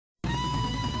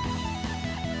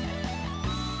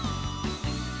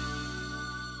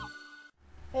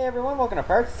Hey everyone, welcome to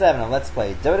part 7 of Let's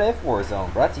Play WWF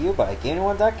Warzone, brought to you by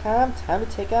GameOne.com. Time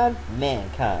to take on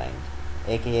Mankind,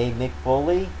 aka Mick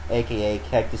Foley, aka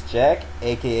Cactus Jack,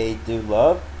 aka Dude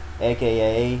Love,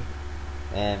 aka...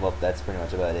 and, well, that's pretty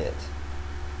much about it.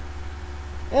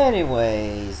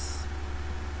 Anyways,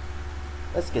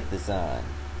 let's get this on.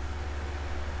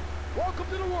 Welcome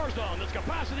to the Warzone. This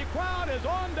capacity crowd is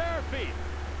on their feet.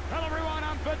 Hello everyone,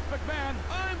 I'm Vince McMahon.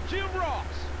 I'm Jim Ross.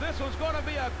 This one's going to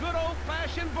be a good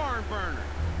old-fashioned barn burner.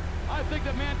 I think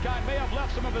that Mankind may have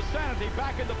left some of his sanity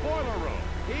back in the boiler room.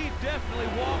 He definitely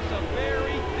walks a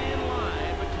very thin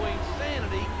line between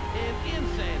sanity and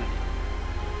insanity.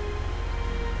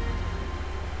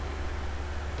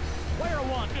 Player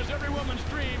one is every woman's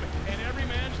dream and every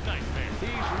man's nightmare.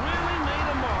 He's really made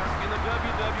a mark in the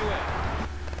WWF.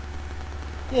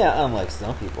 Yeah, unlike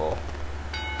some people.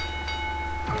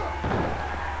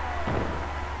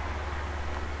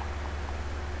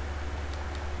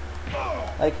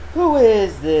 Like, who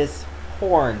is this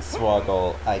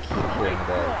hornswoggle I keep hearing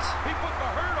about? He put the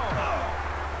hurt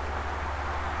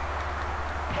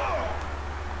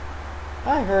on.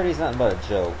 I heard he's nothing but a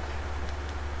joke.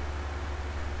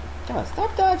 Come on,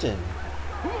 stop dodging.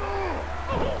 Take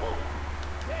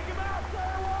him out,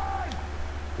 player one!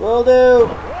 Will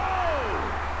do!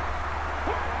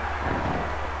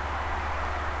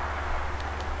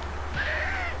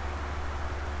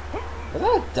 Was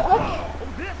that a duck? Oh,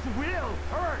 this will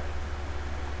hurt!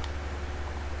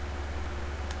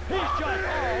 He's just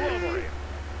all over him.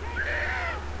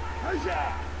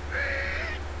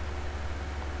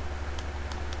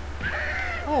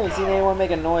 I haven't seen anyone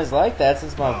make a noise like that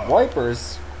since my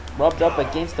wipers rubbed up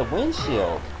against the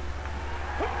windshield.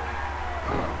 Like,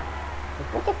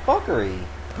 what the fuckery?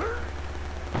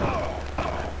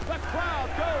 The crowd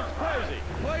goes crazy.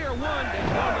 Player one is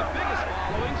one of the biggest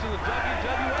followings in the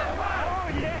WWF. Oh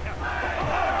yeah!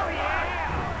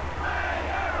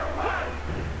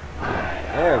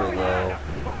 There we go.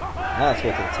 Now let's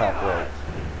go to the top rope.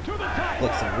 To the top.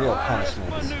 Inflict some real This punishment.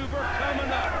 maneuver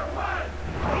coming up.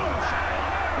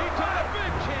 He took a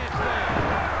big chance there.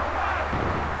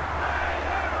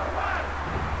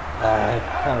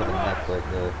 Kind of the neck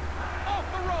breaker. Off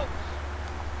the ropes.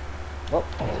 Oh,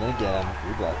 I was gonna get him.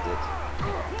 We blocked it.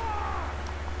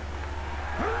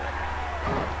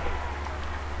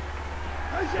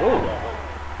 Ooh.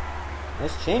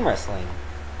 Nice chain wrestling.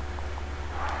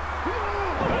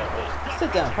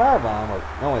 Sit down powerbomb, or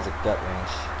no, it's a gut wrench.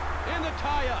 In the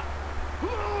tie-up.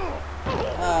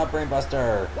 Ah,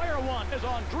 brainbuster. Player one is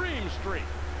on Dream Street.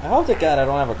 I hope to God I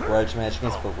don't have a grudge match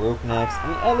against Farouk next. I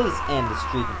mean, at least end the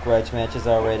streak of grudge matches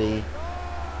already.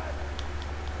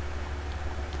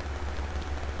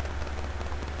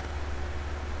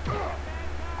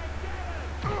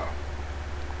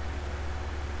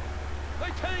 They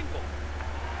tangle.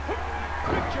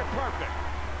 Picture perfect.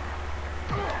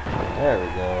 There we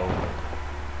go.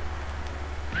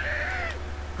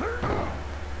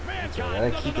 Mankind gotta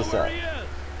doesn't keep know this where up. he is.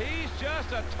 He's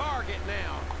just a target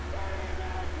now.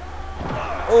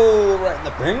 Oh, right in the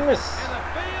penis. And the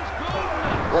fans go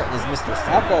nuts. Right is Mr.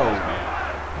 Sacco.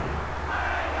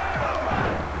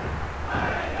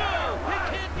 No, he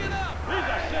can't get up. He's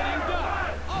a sitting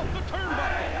duck. Off the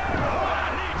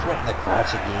turnbuckle. Right in the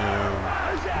crotch again.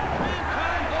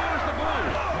 Mankind lowers the balloon.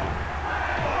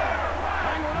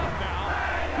 Hanging up now.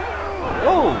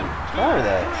 Oh, counter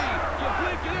that. You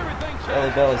blink and everything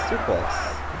Belly changes. belly suplex.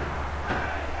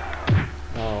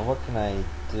 Oh, what can I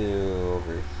do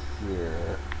over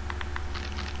here?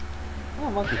 Oh,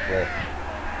 monkey flip.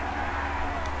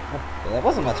 Okay, that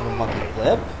wasn't much of a monkey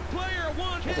flip. Player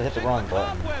one Guess I hit the wrong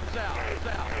button. cobwebs out.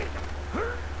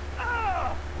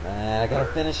 Man, I gotta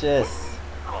finish this.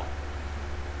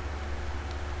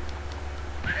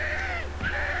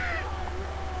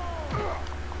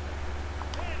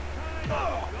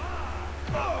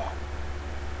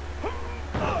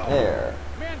 There.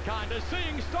 Mankind is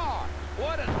seeing stars.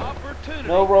 What an opportunity.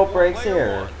 No rope for breaks player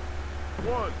here. one.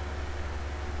 1,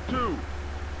 2,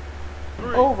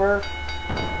 3. Over.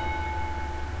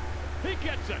 He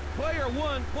gets it. Player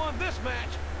one won this match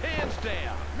hands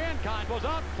down. Mankind was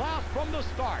outclassed from the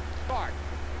start.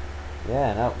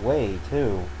 Yeah, not way,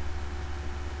 too.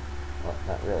 Well,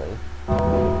 not really.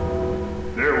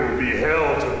 There will be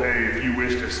hell to pay if you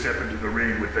wish to step into the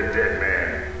ring with the dead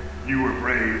man. You were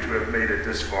brave to have made it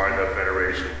this far in the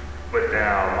Federation, but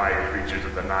now my creatures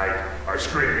of the night are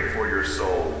screaming for your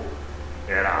soul,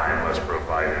 and I must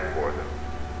provide it for them.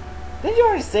 Didn't you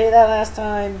already say that last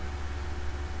time?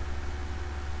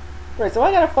 Right, so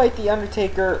I gotta fight the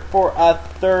Undertaker for a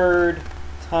third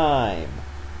time.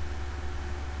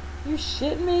 You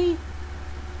shitting me?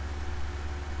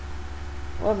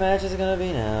 What match is it gonna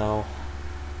be now?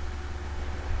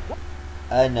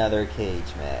 Another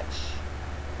cage match.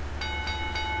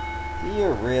 Do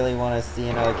you really want to see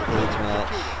another cage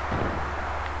match?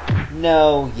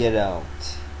 No, you don't.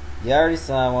 You already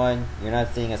saw one. You're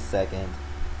not seeing a second.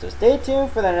 So stay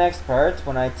tuned for the next part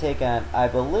when I take on, I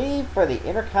believe, for the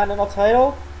Intercontinental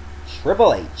title,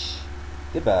 Triple H.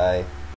 Goodbye.